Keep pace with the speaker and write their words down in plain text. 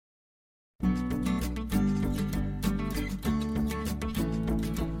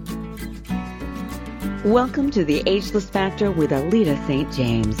Welcome to the Ageless Factor with Alita St.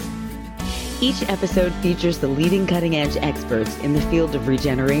 James. Each episode features the leading cutting-edge experts in the field of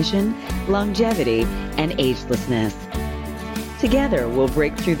regeneration, longevity, and agelessness. Together, we'll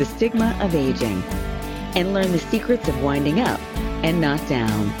break through the stigma of aging and learn the secrets of winding up and not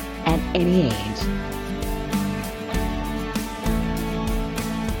down at any age.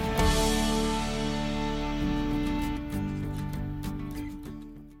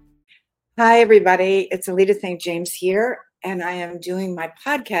 Hi, everybody. It's Alita St. James here, and I am doing my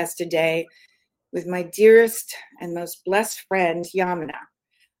podcast today with my dearest and most blessed friend, Yamuna.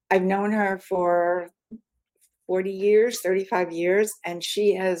 I've known her for 40 years, 35 years, and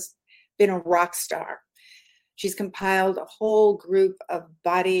she has been a rock star. She's compiled a whole group of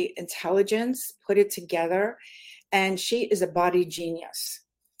body intelligence, put it together, and she is a body genius.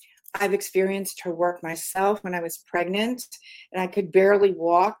 I've experienced her work myself when I was pregnant, and I could barely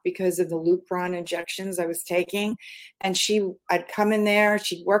walk because of the Lupron injections I was taking. And I'd come in there,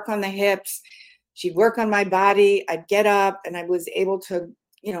 she'd work on the hips, she'd work on my body, I'd get up, and I was able to,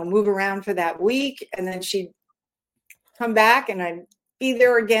 move around for that week. And then she'd come back and I'd be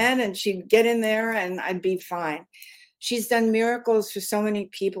there again, and she'd get in there and I'd be fine. She's done miracles for so many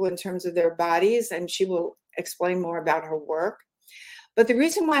people in terms of their bodies, and she will explain more about her work. But the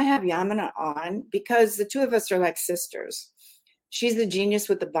reason why I have Yamuna on, because the two of us are like sisters. She's the genius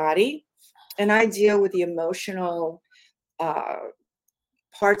with the body, and I deal with the emotional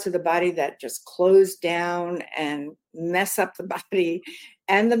parts of the body that just close down and mess up the body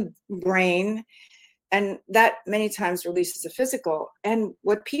and the brain. And that many times releases the physical. And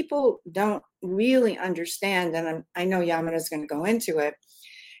what people don't really understand, and I know Yamuna is going to go into it,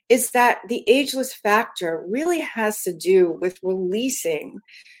 is that the ageless factor really has to do with releasing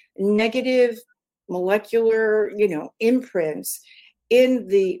negative molecular, imprints in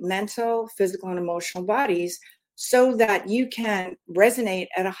the mental, physical, and emotional bodies so that you can resonate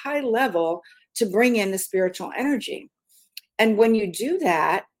at a high level to bring in the spiritual energy. And when you do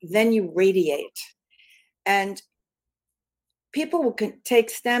that, then you radiate. And people will take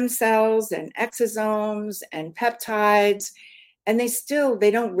stem cells and exosomes and peptides, and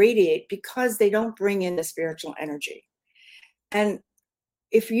they don't radiate because they don't bring in the spiritual energy. And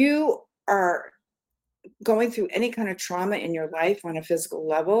if you are going through any kind of trauma in your life on a physical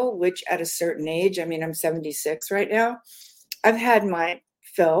level, which at a certain age, I'm 76 right now, I've had my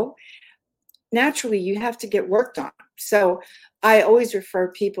fill. Naturally, you have to get worked on. So I always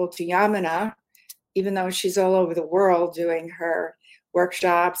refer people to Yamuna, even though she's all over the world doing her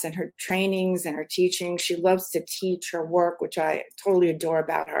workshops and her trainings and her teaching. She loves to teach her work, which I totally adore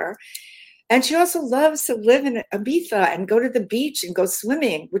about her. And she also loves to live in Ibiza and go to the beach and go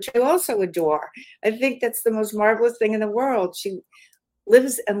swimming, which I also adore. I think that's the most marvelous thing in the world. She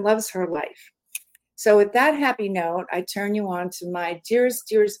lives and loves her life. So with that happy note, I turn you on to my dearest,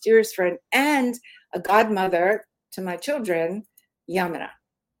 dearest, dearest friend and a godmother to my children, Yamuna.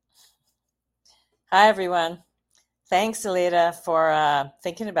 Hi, everyone. Thanks, Alita, for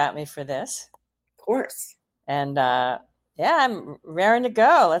thinking about me for this. Of course. And I'm raring to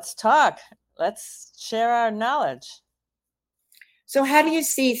go. Let's talk. Let's share our knowledge. So how do you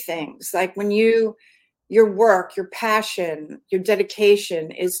see things? Like when your work, your passion, your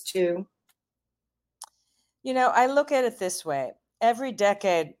dedication is to? I look at it this way. Every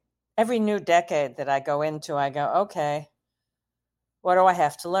new decade that I go into, I go, okay, what do I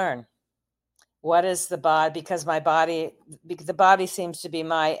have to learn? What is the body? Because the body seems to be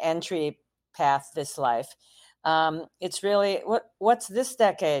my entry path this life. It's really what's this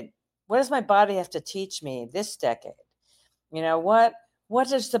decade? What does my body have to teach me this decade? What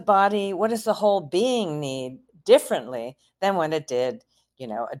does the whole being need differently than when it did,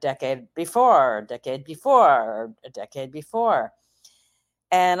 a decade before, a decade before, or a decade before?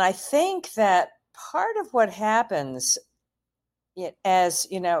 And I think that part of what happens as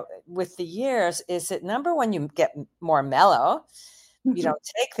with the years is that number one, you get more mellow. You don't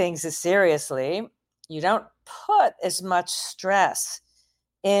take things as seriously. You don't put as much stress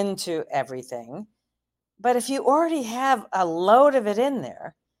into everything. But if you already have a load of it in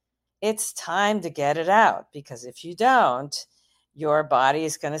there, it's time to get it out, because if you don't, your body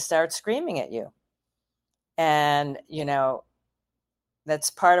is going to start screaming at you. And that's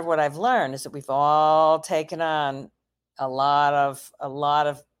part of what I've learned, is that we've all taken on a lot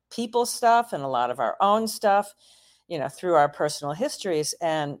of people stuff and a lot of our own stuff, through our personal histories.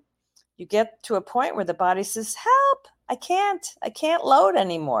 And you get to a point where the body says, help, I can't load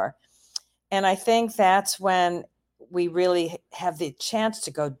anymore. And I think that's when we really have the chance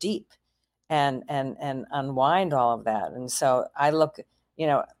to go deep and unwind all of that. And so I look,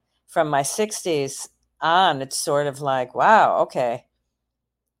 from my 60s, on, it's sort of like, wow, okay,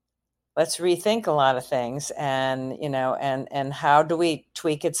 let's rethink a lot of things, and and how do we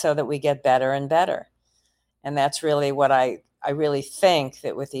tweak it so that we get better and better. And that's really what I really think,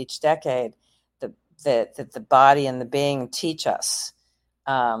 that with each decade, that the body and the being teach us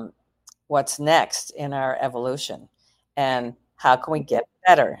what's next in our evolution, and how can we get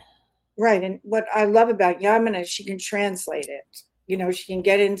better. Right. And what I love about Yamuna, she can translate it. She can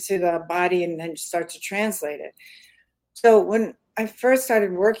get into the body and then start to translate it. So when I first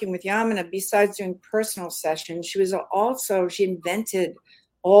started working with Yamuna, besides doing personal sessions, she invented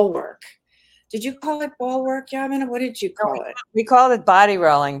all work. Did you call it ball work, Yamuna? What did you call it? We called it body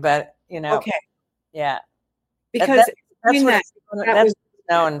rolling, but Okay. Yeah. Because that's what it's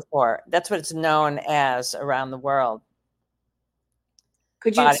known for. That's what it's known as around the world.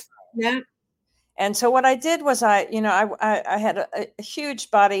 Could you explain that? And so what I did was I had a huge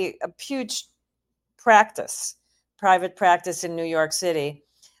huge private practice in New York City,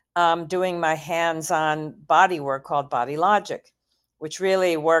 doing my hands-on body work called Body Logic, which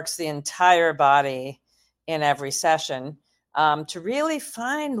really works the entire body in every session, to really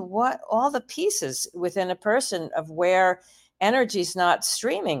find what all the pieces within a person of where energy's not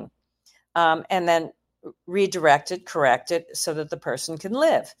streaming, and then redirect it, correct it, so that the person can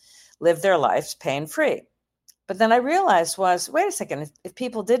live their lives pain-free. But then I realized wait a second, if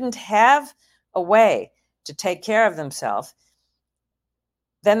people didn't have a way to take care of themselves,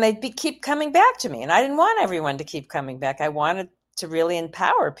 then they'd keep coming back to me. And I didn't want everyone to keep coming back. I wanted to really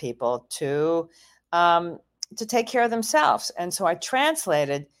empower people to take care of themselves. And so I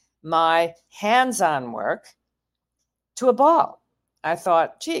translated my hands-on work to a ball. I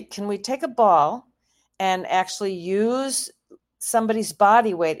thought, gee, can we take a ball and actually use somebody's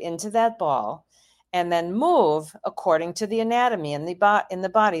body weight into that ball, and then move according to the anatomy in the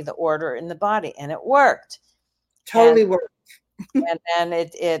body, the order in the body? And it worked. Totally worked. And then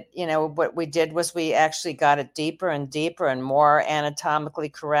it what we did was we actually got it deeper and deeper and more anatomically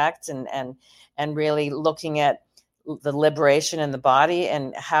correct, and really looking at the liberation in the body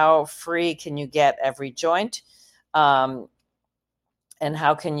and how free can you get every joint, and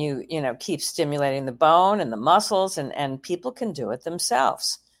how can you keep stimulating the bone and the muscles, and people can do it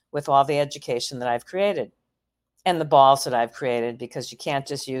themselves with all the education that I've created and the balls that I've created, because you can't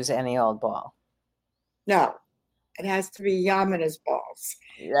just use any old ball. No, it has to be Yamuna's balls.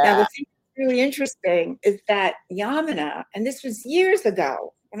 Yeah. Now, the thing that's really interesting is that Yamuna, and this was years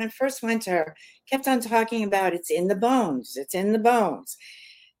ago when I first went to her, kept on talking about it's in the bones, it's in the bones,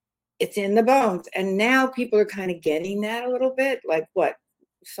 it's in the bones. And now people are kind of getting that a little bit, like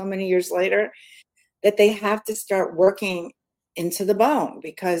so many years later, that they have to start working into the bone,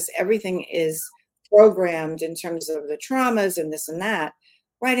 because everything is programmed in terms of the traumas and this and that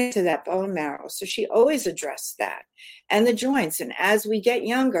right into that bone marrow. So she always addressed that, and the joints. And as we get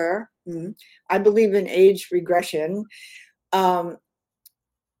younger, I believe in age regression, our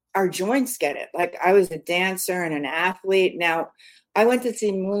joints get it. Like, I was a dancer and an athlete. Now, I went to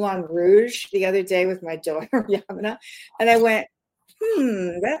see Moulin Rouge the other day with my daughter, Yamuna, and I went,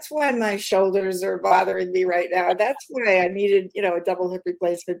 that's why my shoulders are bothering me right now. That's why I needed, a double hip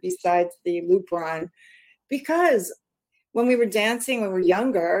replacement besides the Lupron. Because when we were dancing, when we were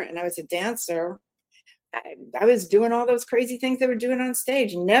younger, and I was a dancer, I was doing all those crazy things they were doing on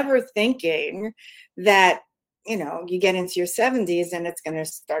stage, never thinking that, you get into your 70s and it's going to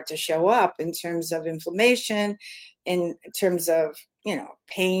start to show up in terms of inflammation, in terms of,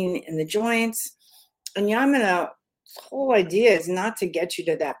 pain in the joints. And Yamuna, whole idea is not to get you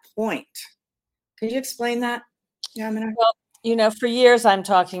to that point. Could you explain that, Yamuna? Well, for years I'm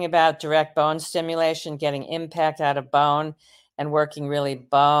talking about direct bone stimulation, getting impact out of bone, and working really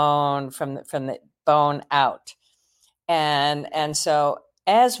bone from the bone out. And so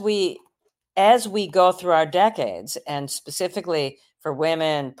as we go through our decades, and specifically for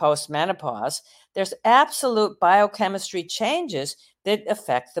women post-menopause, there's absolute biochemistry changes that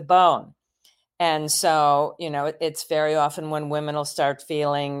affect the bone. And so, it's very often when women will start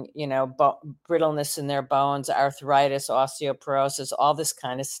feeling, brittleness in their bones, arthritis, osteoporosis, all this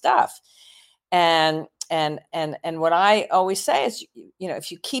kind of stuff. And what I always say is,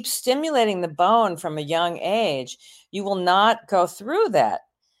 if you keep stimulating the bone from a young age, you will not go through that.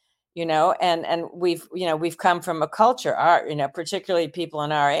 And we've come from a culture, particularly people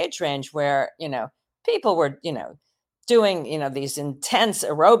in our age range, where, people were, doing, these intense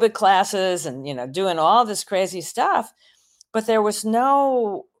aerobic classes and, doing all this crazy stuff, but there was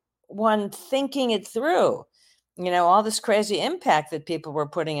no one thinking it through, all this crazy impact that people were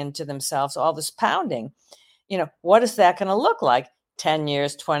putting into themselves, all this pounding, what is that going to look like 10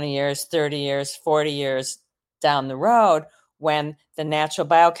 years, 20 years, 30 years, 40 years down the road when the natural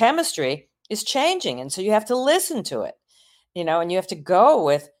biochemistry is changing. And so you have to listen to it, and you have to go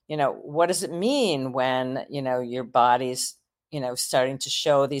with, what does it mean when, your body's, starting to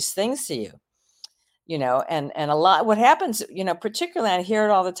show these things to you, and a lot, what happens, particularly I hear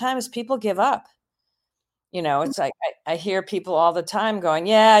it all the time is people give up. It's like I hear people all the time going,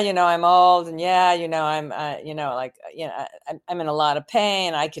 yeah, I'm old, and yeah, I'm in a lot of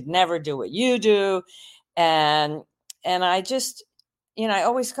pain. I could never do what you do, and I just, I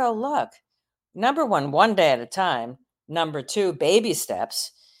always go, look, number one day at a time. Number two, baby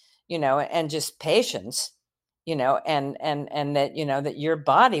steps, and just patience, and that that your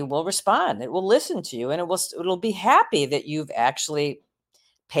body will respond. It will listen to you, and it'll be happy that you've actually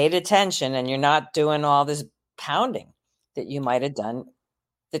paid attention and you're not doing all this pounding that you might have done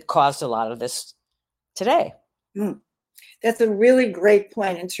that caused a lot of this today. That's a really great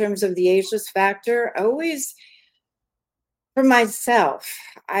point in terms of the ageless factor. Always, for myself,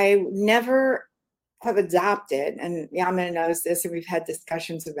 I never have adopted, and Yamuna knows this, and we've had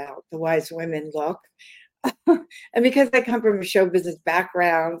discussions about the wise women look. And because I come from a show business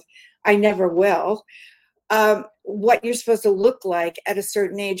background, I never will. What you're supposed to look like at a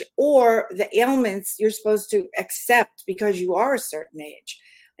certain age, or the ailments you're supposed to accept because you are a certain age.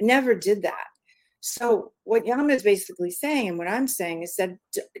 I never did that. So what Yamuna is basically saying, and what I'm saying, is that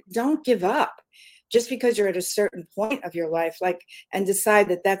don't give up just because you're at a certain point of your life, and decide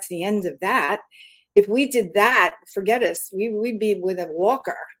that that's the end of that. If we did that, forget us. We'd be with a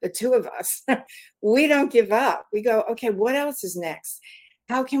walker, the two of us. We don't give up. We go, okay, what else is next?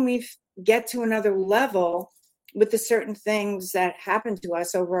 How can we get to another level with the certain things that happen to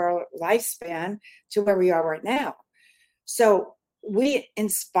us over our lifespan to where we are right now? So we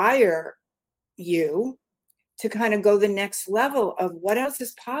inspire you to kind of go the next level of what else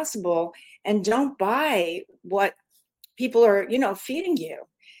is possible, and don't buy what people are, feeding you.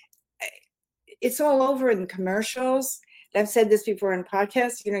 It's all over in commercials. I've said this before in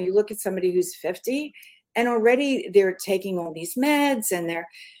podcasts. You look at somebody who's 50 and already they're taking all these meds, and they're,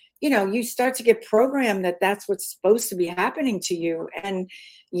 you start to get programmed that that's what's supposed to be happening to you. And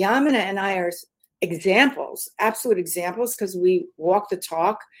Yamuna and I are examples, absolute examples, because we walk the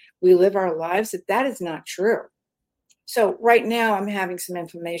talk, we live our lives, that is not true. So right now I'm having some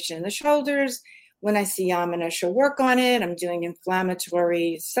inflammation in the shoulders. When I see Yamuna, she'll work on it. I'm doing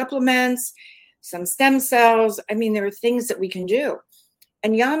inflammatory supplements, some stem cells. I mean, there are things that we can do.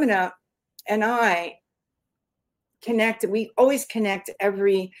 And Yamuna and I connect. We always connect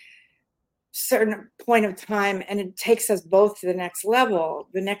every certain point of time, and it takes us both to the next level.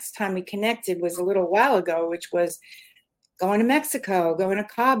 The next time we connected was a little while ago, which was going to Mexico, going to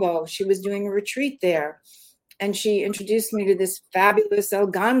Cabo. She was doing a retreat there, and she introduced me to this fabulous El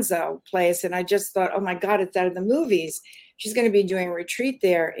Ganzo place, and I just thought, oh my God, it's out of the movies. She's going to be doing a retreat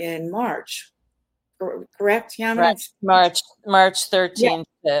there in March. Correct, Yamuna? Right. March 13th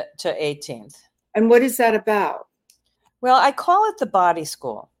to 18th. And what is that about? Well, I call it the Body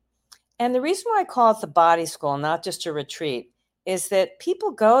School. And the reason why I call it the Body School, not just a retreat, is that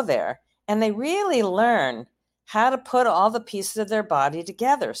people go there and they really learn how to put all the pieces of their body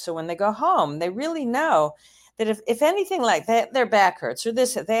together. So when they go home, they really know that if anything like that, their back hurts or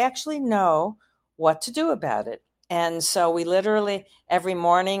this, they actually know what to do about it. And so we literally every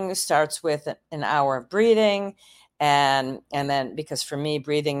morning starts with an hour of breathing. And then, because for me,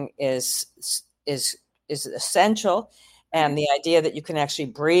 breathing is essential. And the idea that you can actually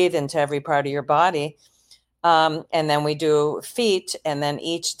breathe into every part of your body. And then we do feet. And then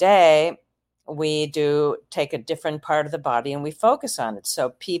each day we take a different part of the body and we focus on it. So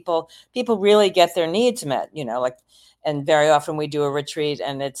people really get their needs met, and very often we do a retreat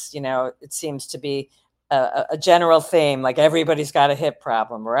and it's, it seems to be a general theme, like everybody's got a hip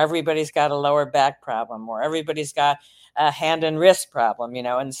problem, or everybody's got a lower back problem, or everybody's got a hand and wrist problem,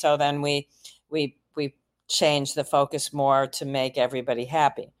 and so then we change the focus more to make everybody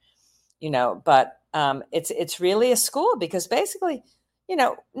happy, but it's really a school, because basically,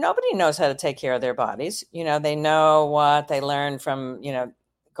 nobody knows how to take care of their bodies. They know what they learn from,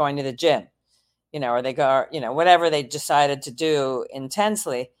 going to the gym, or they go, whatever they decided to do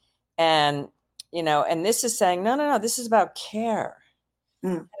intensely. And, and this is saying, no, this is about care,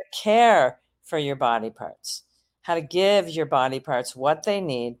 care for your body parts, how to give your body parts what they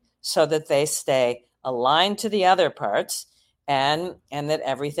need so that they stay aligned to the other parts, and that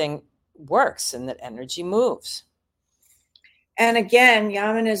everything works and that energy moves. And again,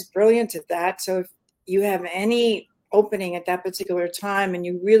 Yamuna is brilliant at that. So if you have any opening at that particular time and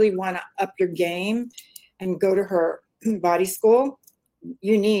you really want to up your game and go to her body school,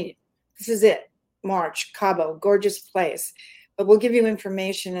 you need, this is it. March, Cabo, gorgeous place. But we'll give you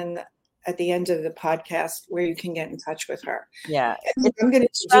information at the end of the podcast where you can get in touch with her. Yeah. I'm going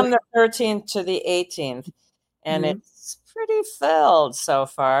It's from the 13th to the 18th, and it's pretty filled so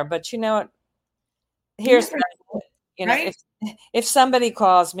far. But you know what? Here's right? if somebody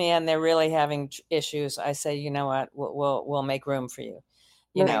calls me and they're really having issues, I say, you know what, we'll make room for you.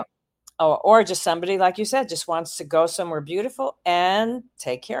 You know, or just somebody, like you said, just wants to go somewhere beautiful and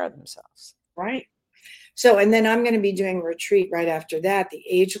take care of themselves. Right. So, and then I'm going to be doing a retreat right after that, the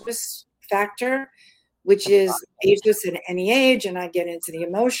ageless factor, which is ageless at any age. And I get into the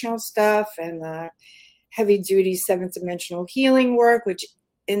emotional stuff and the heavy duty seventh dimensional healing work, which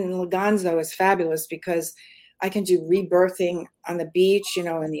in Leganzo is fabulous because I can do rebirthing on the beach, in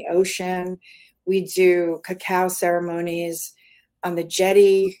the ocean. We do cacao ceremonies on the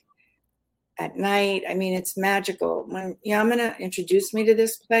jetty at night. I mean, it's magical. When Yamuna introduced me to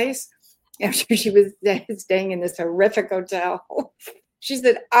this place, after she was staying in this horrific hotel, she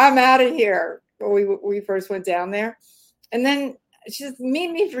said, I'm out of here. When we first went down there. And then she said,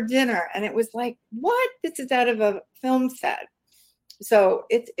 meet me for dinner. And it was like, what? This is out of a film set. So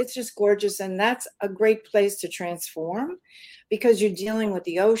it's just gorgeous. And that's a great place to transform because you're dealing with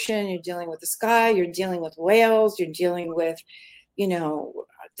the ocean, you're dealing with the sky, you're dealing with whales, you're dealing with,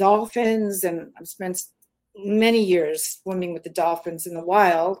 dolphins. And I've spent many years swimming with the dolphins in the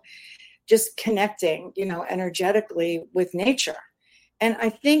wild, just connecting, energetically with nature. And I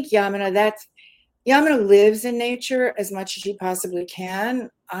think Yamuna lives in nature as much as she possibly can.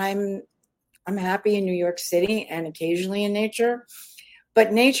 I'm happy in New York City and occasionally in nature,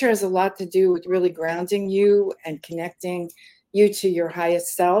 but nature has a lot to do with really grounding you and connecting you to your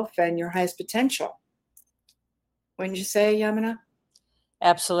highest self and your highest potential. Wouldn't you say, Yamuna?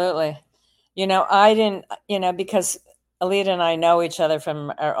 Absolutely. I didn't, because Alita and I know each other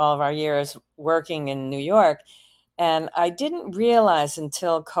from all of our years working in New York. And I didn't realize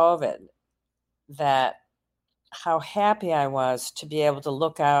until COVID that how happy I was to be able to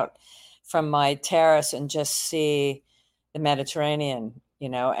look out from my terrace and just see the Mediterranean,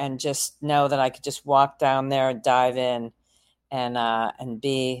 and just know that I could just walk down there and dive in and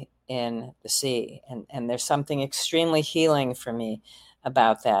be in the sea. And there's something extremely healing for me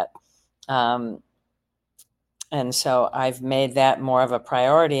about that. And so I've made that more of a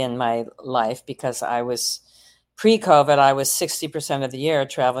priority in my life because pre-COVID, I was 60% of the year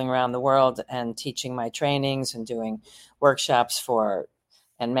traveling around the world and teaching my trainings and doing workshops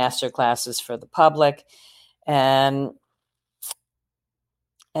and master classes for the public. And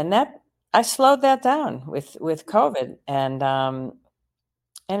that I slowed that down with COVID. And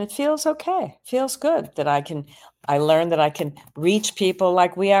it feels okay. It feels good that I learned that I can reach people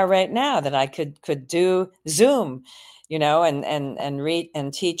like we are right now, that I could do Zoom, and read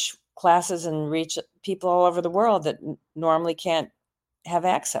and teach classes and reach people all over the world that normally can't have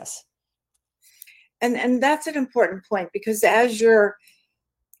access. And that's an important point because as you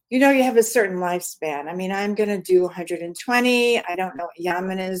have a certain lifespan. I mean, I'm going to do 120. I don't know what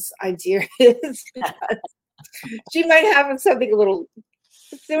Yamuna's idea is. She might have something a little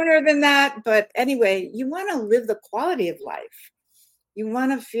sooner than that. But anyway, you want to live the quality of life. You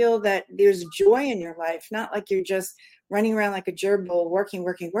want to feel that there's joy in your life, not like you're just running around like a gerbil,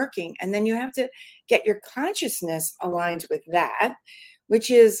 working. And then you have to get your consciousness aligned with that, which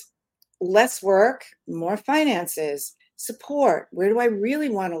is less work, more finances, support. Where do I really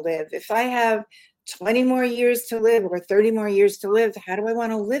want to live? If I have 20 more years to live or 30 more years to live, how do I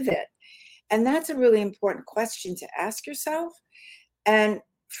want to live it? And that's a really important question to ask yourself. And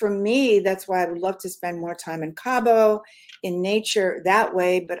for me, that's why I would love to spend more time in Cabo, in nature that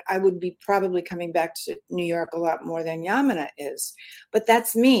way, but I would be probably coming back to New York a lot more than Yamuna is. But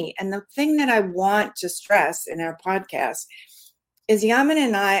that's me. And the thing that I want to stress in our podcast is Yamuna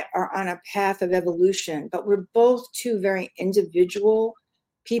and I are on a path of evolution, but we're both two very individual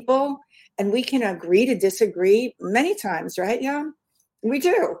people, and we can agree to disagree many times, right, Yam? We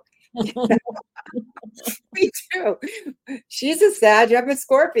do. We do. She's a Sag, I'm a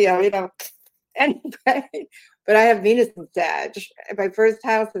Scorpio, Anyway, but I have Venus in Sag. My first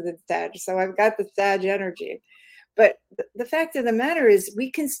house is in Sag, so I've got the Sag energy. But the fact of the matter is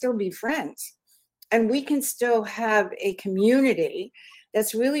we can still be friends. And we can still have a community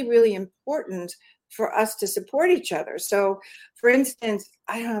that's really, really important for us to support each other. So, for instance,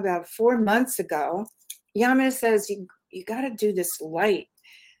 I don't know, about 4 months ago, Yamuna says, you got to do this light,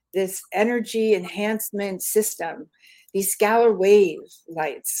 this energy enhancement system, these scalar wave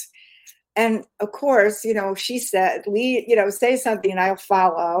lights. And of course, she said, say something and I'll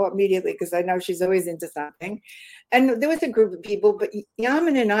follow immediately because I know she's always into something. And there was a group of people, but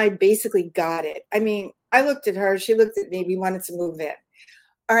Yaman and I basically got it. I mean, I looked at her, she looked at me, we wanted to move in.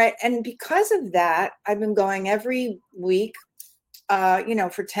 All right. And because of that, I've been going every week,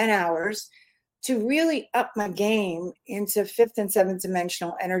 for 10 hours to really up my game into fifth and seventh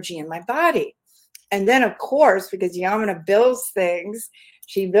dimensional energy in my body. And then, of course, because Yamuna builds things,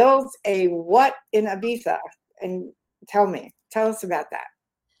 she builds a what in Ibiza? And tell us about that.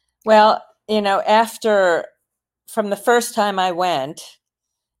 Well, from the first time I went,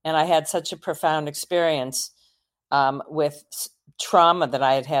 and I had such a profound experience with trauma that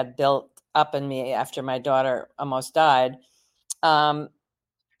I had built up in me after my daughter almost died. And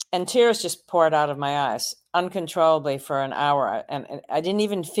tears just poured out of my eyes uncontrollably for an hour. And I didn't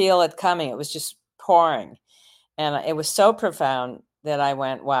even feel it coming. It was just pouring. And it was so profound that I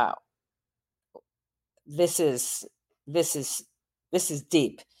went, wow, this is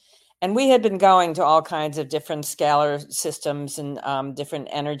deep. And we had been going to all kinds of different scalar systems and different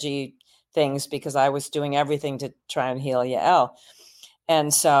energy things because I was doing everything to try and heal Yael.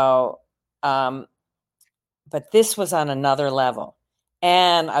 And so, but this was on another level.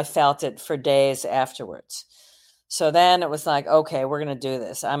 And I felt it for days afterwards. So then it was like, okay, we're going to do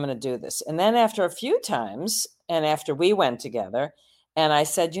this. I'm going to do this. And then after a few times, and after we went together, and I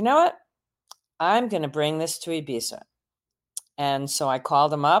said, you know what? I'm going to bring this to Ibiza. And so I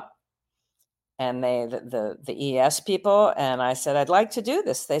called them up, and the ES people, and I said, I'd like to do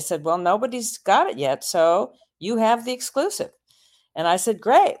this. They said, well, nobody's got it yet, so you have the exclusive. And I said,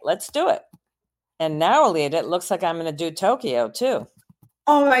 great, let's do it. And now, Alita, it looks like I'm going to do Tokyo too.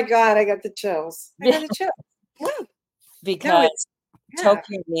 Oh my God, I got the chills. Because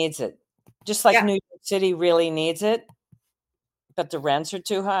Tokyo needs it. Just like New York City really needs it, but the rents are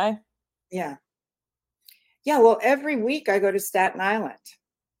too high. Yeah. Yeah, well, every week I go to Staten Island,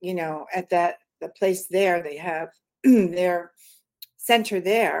 at the place there, they have their center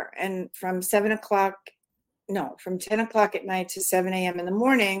there. And from 10 o'clock at night to 7 a.m. in the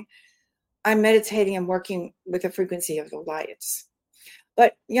morning, I'm meditating and working with the frequency of the lights.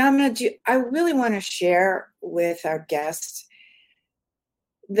 But Yamuna, I really want to share with our guests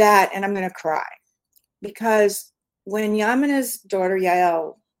that, and I'm going to cry, because when Yamuna's daughter,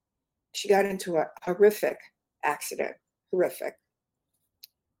 Yael, she got into a horrific accident, horrific.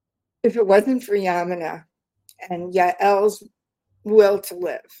 If it wasn't for Yamuna and Yael's will to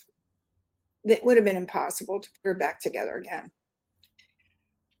live, it would have been impossible to put her back together again.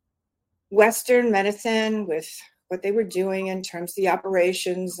 Western medicine, with what they were doing in terms of the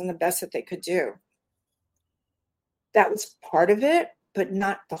operations and the best that they could do, that was part of it, but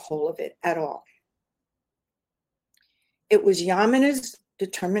not the whole of it at all. It was Yamuna's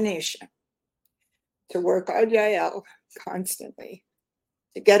determination to work on Yael constantly,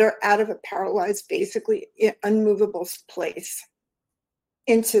 to get her out of a paralyzed, basically unmovable place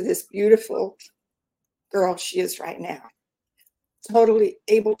into this beautiful girl she is right now. Totally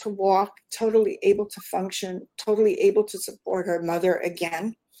able to walk, totally able to function, totally able to support her mother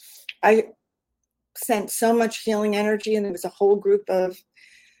again. I sent so much healing energy, and there was a whole group of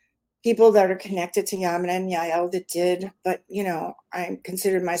people that are connected to Yamuna and Yael that did. But, I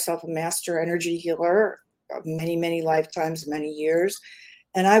considered myself a master energy healer of many, many lifetimes, many years.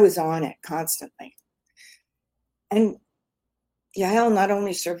 And I was on it constantly. And Yael not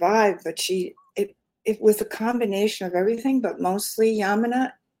only survived, but it was a combination of everything, but mostly,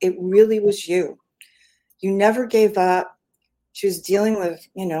 Yamuna, it really was you. You never gave up. She was dealing with,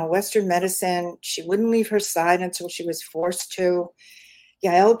 Western medicine. She wouldn't leave her side until she was forced to.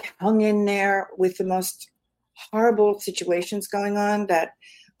 Yael hung in there with the most horrible situations going on that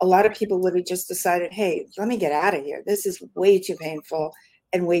a lot of people would have just decided, hey, let me get out of here. This is way too painful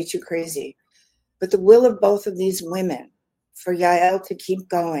and way too crazy. But the will of both of these women for Yael to keep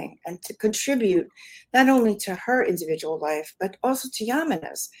going and to contribute not only to her individual life, but also to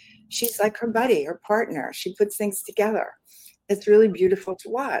Yamuna's. She's like her buddy, her partner. She puts things together. It's really beautiful to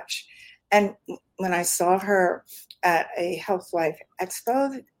watch. And when I saw her at a Health Life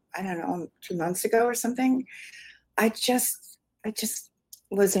Expo, I don't know, 2 months ago or something, I just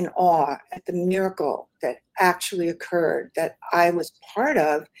was in awe at the miracle that actually occurred, that I was part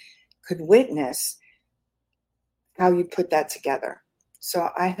of, could witness how you put that together. So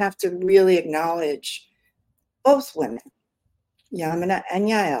I have to really acknowledge both women, Yamuna and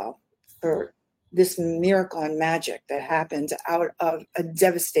Yael, for this miracle and magic that happened out of a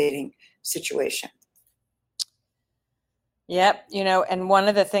devastating situation. Yep. And one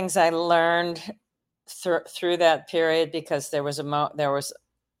of the things I learned through that period, because there was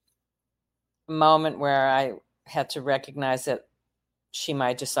moment where I had to recognize that she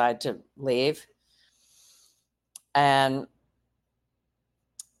might decide to leave. And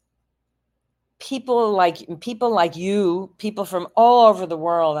people like you, people from all over the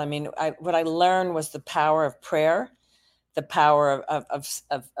world. I mean, what I learned was the power of prayer, the power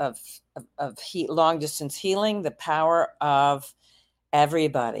of long distance healing, the power of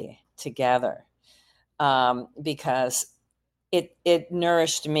everybody together, because it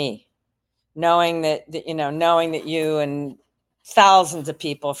nourished me, knowing that you and thousands of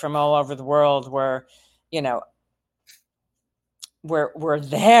people from all over the world were, we're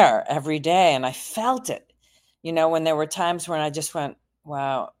there every day. And I felt it, when there were times when I just went,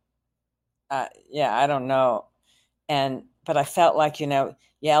 wow, yeah, I don't know. But I felt like,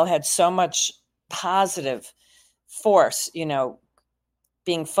 Yael had so much positive force,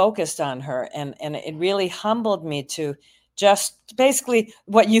 being focused on her. And it really humbled me to just basically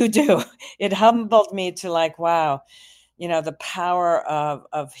what you do. It humbled me to like, wow, the power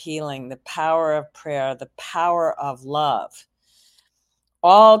of healing, the power of prayer, the power of love,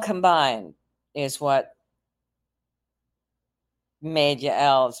 all combined is what made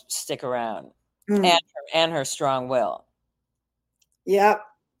Yael stick around, and her strong will. Yep.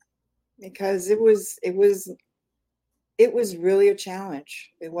 Because it was really a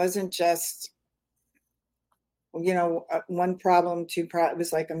challenge. It wasn't just, one problem, two problems. It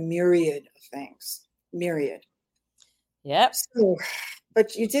was like a myriad of things. Myriad. Yep. So,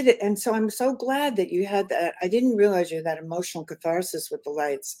 but you did it. And so I'm so glad that you had that. I didn't realize you had that emotional catharsis with the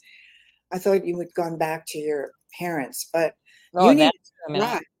lights. I thought you had gone back to your parents, but you needed to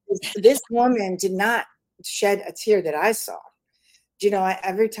cry. This woman did not shed a tear that I saw.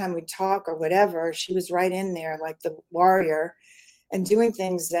 Every time we talk or whatever, she was right in there like the warrior and doing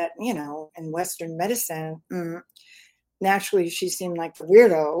things that, in Western medicine, naturally she seemed like the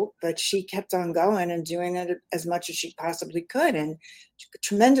weirdo, but she kept on going and doing it as much as she possibly could. And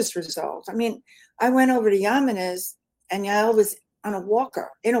tremendous results. I mean, I went over to Yamuna's and Yael was in a walker,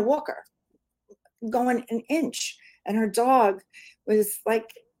 going an inch. And her dog was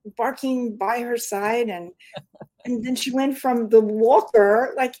like barking by her side. And then she went from the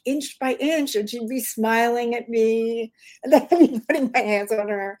walker, like inch by inch, and she'd be smiling at me, and then I'd be putting my hands on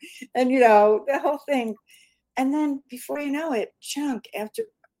her, and the whole thing. And then before you know it, chunk after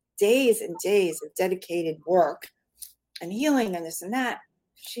days and days of dedicated work and healing and this and that,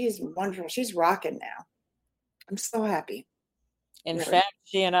 she's wonderful. She's rocking now. I'm so happy. In fact,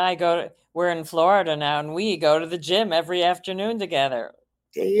 she and I we're in Florida now, and we go to the gym every afternoon together.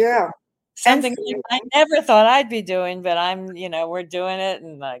 Yeah. Something I never thought I'd be doing, but we're doing it,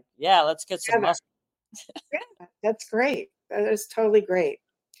 and like, yeah, let's get some muscle. Yeah, that's great. That is totally great.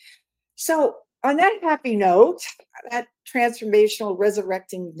 So on that happy note, that transformational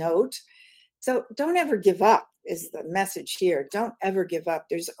resurrecting note, so don't ever give up is the message here. Don't ever give up.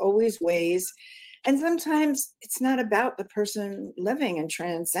 There's always ways. And sometimes it's not about the person living and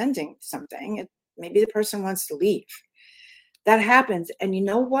transcending something. Maybe the person wants to leave. That happens. And you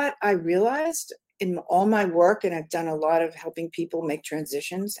know what I realized in all my work, and I've done a lot of helping people make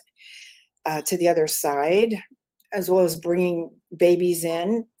transitions to the other side, as well as bringing babies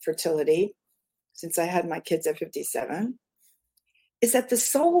in, fertility, since I had my kids at 57, is that the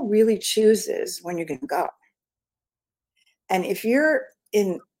soul really chooses when you're going to go. And if you're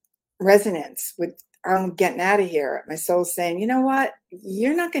in resonance with, I'm getting out of here, my soul's saying, you know what,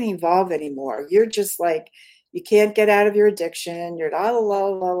 you're not going to evolve anymore. You're just like, you can't get out of your addiction. You're la, la,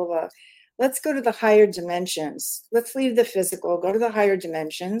 la, la, la. Let's go to the higher dimensions. Let's leave the physical, go to the higher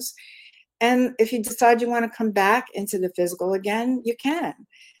dimensions. And if you decide you want to come back into the physical again, you can.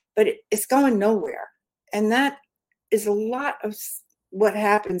 But it's going nowhere. And that is a lot of what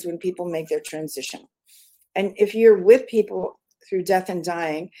happens when people make their transition. And if you're with people through death and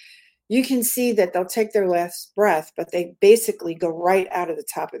dying, you can see that they'll take their last breath, but they basically go right out of the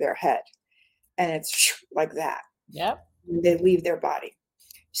top of their head. And it's like that. Yep. They leave their body.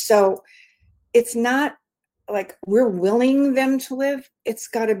 So it's not like we're willing them to live. It's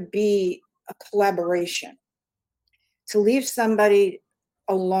got to be a collaboration. To leave somebody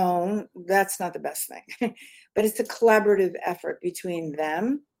alone, that's not the best thing. But it's a collaborative effort between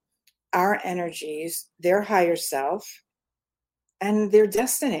them, our energies, their higher self, and their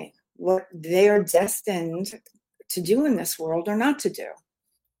destiny, what they are destined to do in this world or not to do.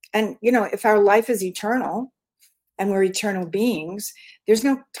 And, if our life is eternal and we're eternal beings, there's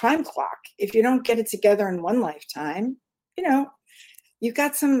no time clock. If you don't get it together in one lifetime, you've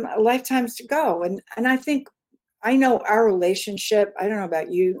got some lifetimes to go. And I think, I know our relationship, I don't know about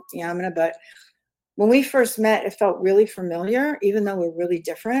you, Yamuna, but when we first met, it felt really familiar, even though we're really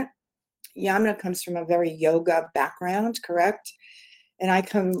different. Yamuna comes from a very yoga background, correct? And I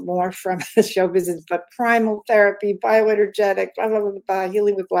come more from the show business, but primal therapy, bioenergetic, blah, blah, blah, blah,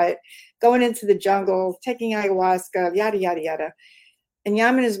 healing with light, going into the jungle, taking ayahuasca, yada, yada, yada. And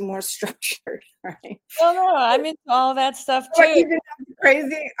Yamuna is more structured, right? Well, no, I'm into all that stuff What, too. you think I'm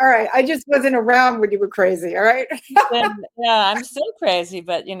crazy? All right. I just wasn't around when you were crazy. All right. Yeah, I'm still crazy,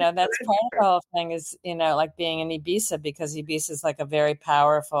 but that's part of the whole thing is, like being in Ibiza, because Ibiza is like a very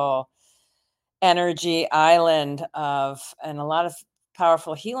powerful energy island and a lot of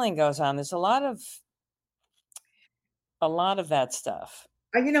powerful healing goes on. There's a lot of that stuff.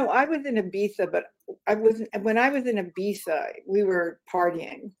 I was in Ibiza, but when I was in Ibiza, we were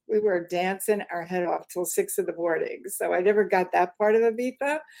partying. We were dancing our head off till 6 in the morning. So I never got that part of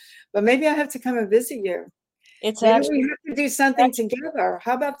Ibiza, but maybe I have to come and visit you. It's Maybe actually, we have to do something together.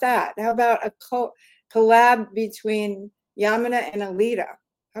 How about that? How about a collab between Yamuna and Alita?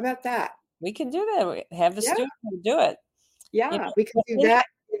 How about that? we can do that. We have the studio do it. Yeah, we can do that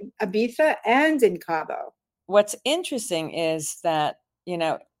in Ibiza and in Cabo. What's interesting is that,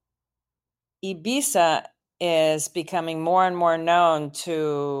 Ibiza is becoming more and more known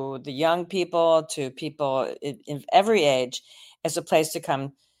to the young people, to people in every age, as a place to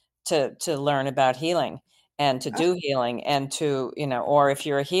come to learn about healing and to do healing and to, or if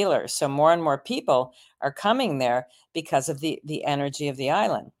you're a healer. So more and more people are coming there because of the energy of the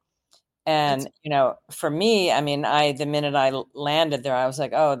island. And, for me, I mean, the minute I landed there, I was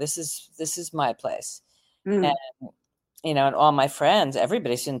like, oh, this is my place. And, and all my friends,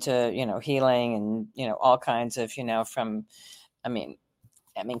 everybody's into, healing and, all kinds of, from, I mean,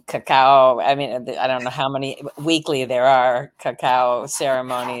 cacao. I mean, I don't know how many weekly there are cacao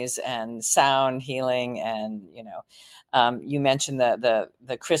ceremonies and sound healing. And, you mentioned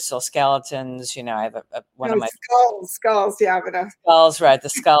the crystal skeletons. I have one of my skulls. Yeah, skulls, right? The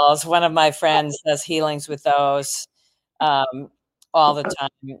skulls. One of my friends does healings with those all the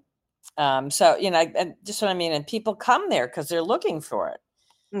time. So, and just what I mean, and people come there because they're looking for it.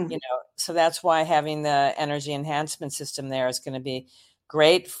 So that's why having the energy enhancement system there is going to be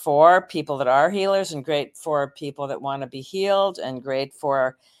great for people that are healers and great for people that want to be healed and great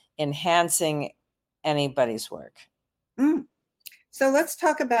for enhancing anybody's work. So let's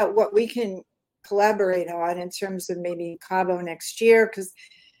talk about what we can collaborate on in terms of maybe Cabo next year, because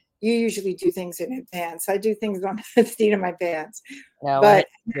you usually do things in advance. I do things on the seat of my pants. No, but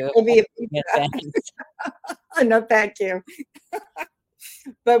maybe no, thank you.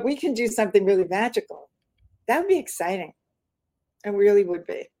 But we can do something really magical. That would be exciting. It really would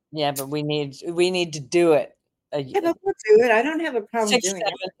be. Yeah, but we need to do it. Yeah, but we'll do it. I don't have a problem 6, doing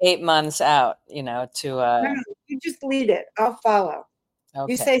 7, 8 months out, to No, you just lead it. I'll follow.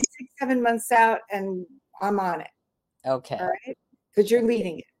 Okay. You say 6, 7 months out and I'm on it. Okay. All right. Because you're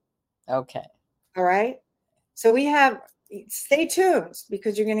leading it. Okay. All right. So stay tuned,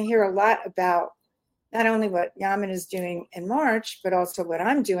 because you're going to hear a lot about not only what Yamuna is doing in March, but also what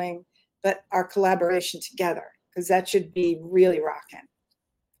I'm doing, but our collaboration together, because that should be really rocking.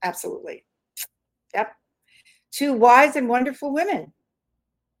 Absolutely. Yep. 2 wise and wonderful women.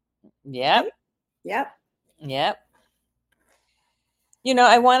 Yep. Yep. Yep.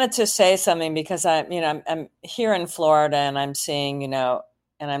 I wanted to say something because I'm here in Florida and I'm seeing, and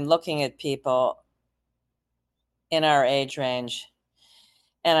I'm looking at people in our age range,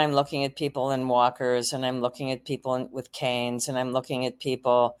 and I'm looking at people in walkers, and I'm looking at people with canes, and I'm looking at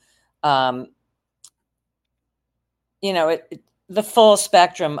people, the full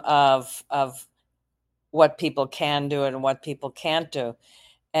spectrum of what people can do and what people can't do.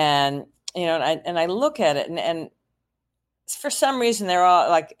 And, and I look at it and for some reason they're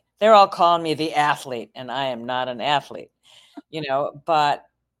all calling me the athlete, and I am not an athlete, but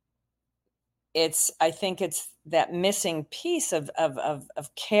I think it's that missing piece of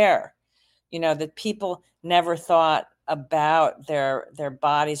care, that people never thought about their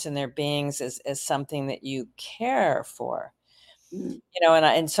bodies and their beings as something that you care for,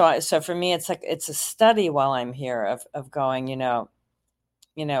 and so for me, it's like, it's a study while I'm here of going,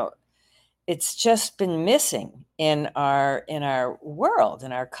 it's just been missing in our world,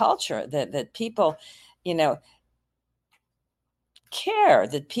 in our culture, that people, care,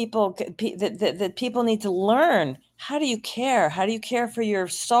 that people that people need to learn. How do you care for your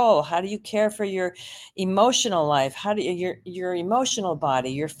soul? How do you care for your emotional life? How do you, your emotional body,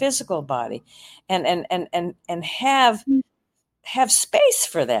 your physical body, and have space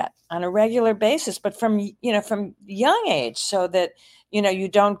for that on a regular basis, but from young age, so that you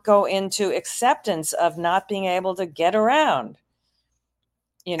don't go into acceptance of not being able to get around.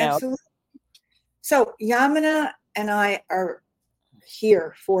 Absolutely. So Yamuna and I are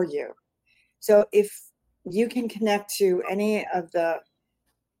here for you. So if you can connect to any of the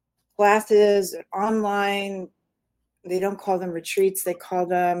classes online, they don't call them retreats, they call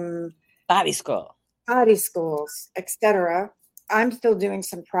them Body school. body schools, etc. I'm still doing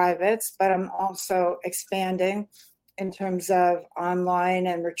some privates, but I'm also expanding in terms of online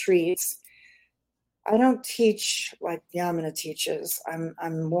and retreats. I don't teach like Yamuna teaches.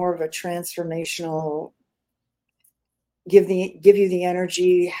 I'm more of a transformational, give you the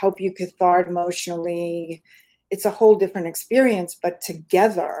energy, help you cathartic emotionally. It's a whole different experience, but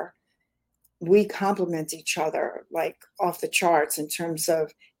together we complement each other like off the charts in terms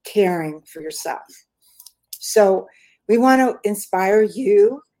of caring for yourself. So we want to inspire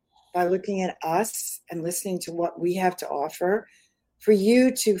you by looking at us and listening to what we have to offer, for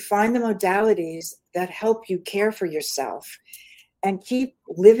you to find the modalities that help you care for yourself and keep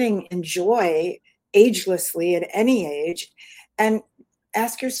living in joy agelessly at any age. And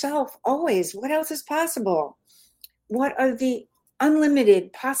ask yourself always, what else is possible? What are the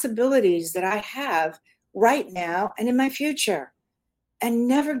unlimited possibilities that I have right now and in my future? And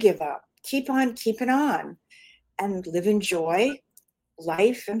never give up. Keep on keeping on and live in joy,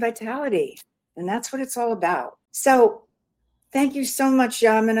 life, and vitality. And that's what it's all about. So thank you so much,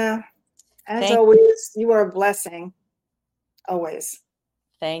 Yamuna. As always, you are a blessing. Always.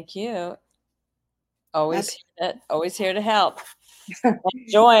 Thank you. Always here to help.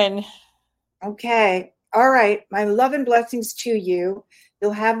 Join. Okay. All right. My love and blessings to you.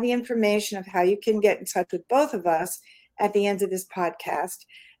 You'll have the information of how you can get in touch with both of us at the end of this podcast.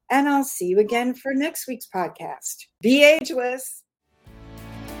 And I'll see you again for next week's podcast. Be ageless.